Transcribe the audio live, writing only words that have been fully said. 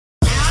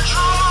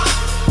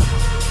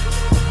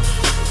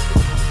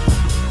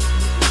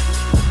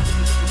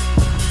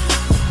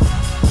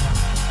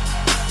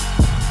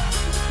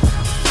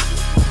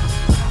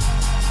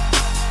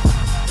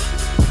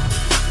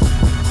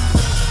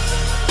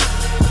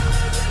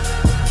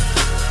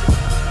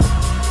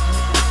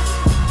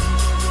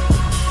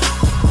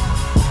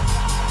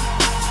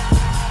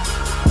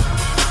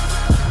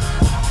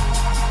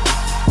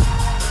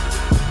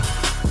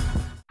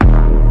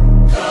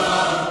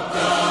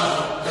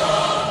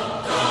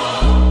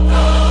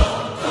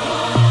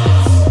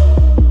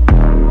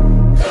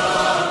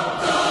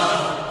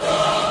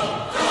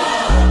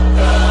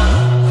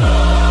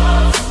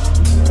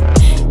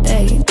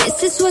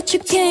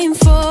came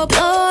for.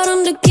 Blood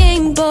on the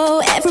game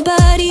bowl,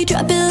 everybody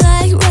drop it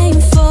like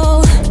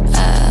rainfall.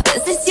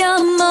 This is your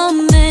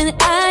moment,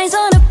 eyes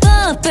on a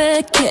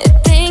puppet. Can't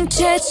think,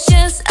 chest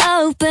just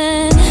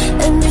open,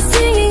 and they're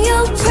singing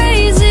your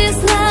praises,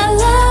 la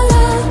la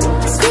la,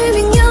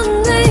 screaming your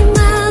name,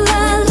 la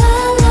la la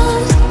la.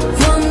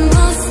 One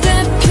more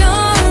step,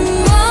 you're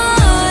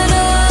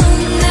immortal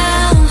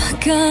now.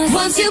 'Cause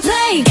once you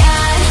play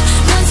God,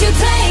 once you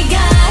play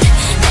God,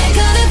 they're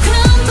gonna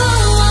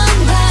crumble one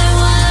by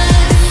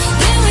one.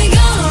 Then we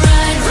gonna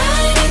ride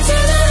right into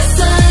the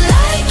sun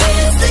like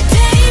it's the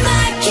day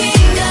my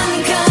kingdom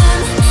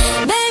come.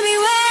 Baby,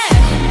 where?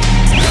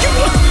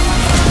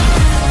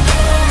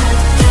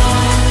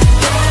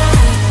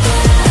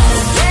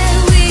 Yeah,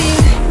 we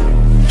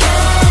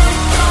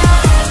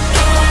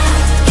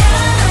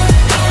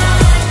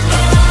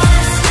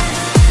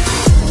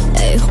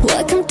Hey,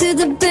 welcome to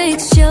the big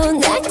show.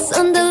 Next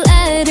on the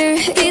ladder,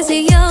 is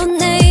it your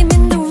name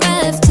in the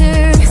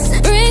rafters?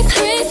 Breathe,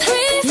 breathe,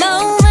 breathe.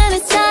 Low when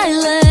it's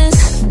silent.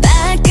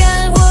 Bad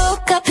guy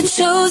woke up and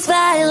chose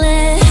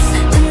violence.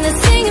 And they're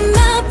singing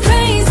my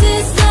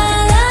praises, la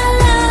la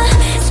la,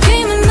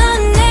 screaming my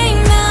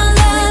name out,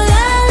 la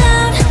la la.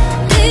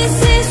 This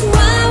is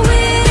why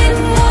we're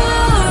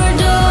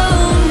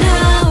immortal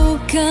now.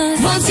 'Cause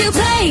once you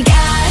play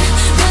God,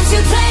 once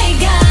you play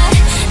God,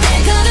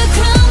 they're gonna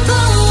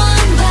crumble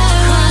one by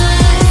one.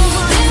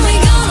 Then we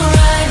gonna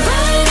ride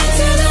right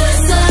into the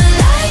sun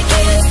like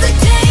it's the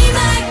day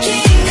my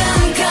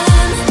kingdom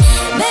come.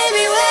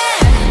 Baby, where?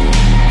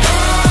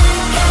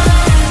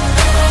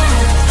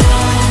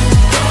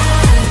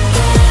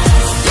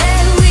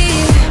 Yeah, we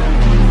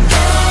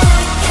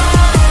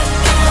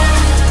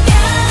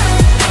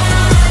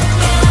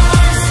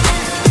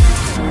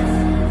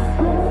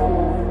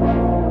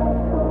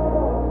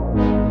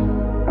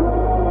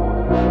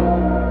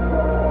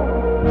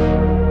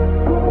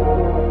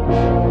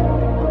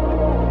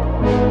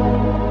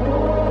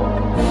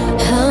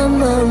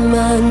I'm on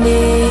my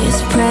knees,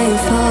 praying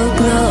for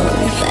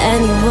glory.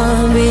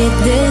 Anyone read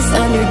this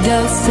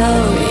underdog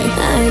story?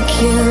 I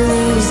can't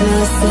lose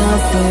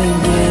myself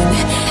again.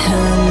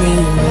 Help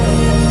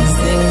me.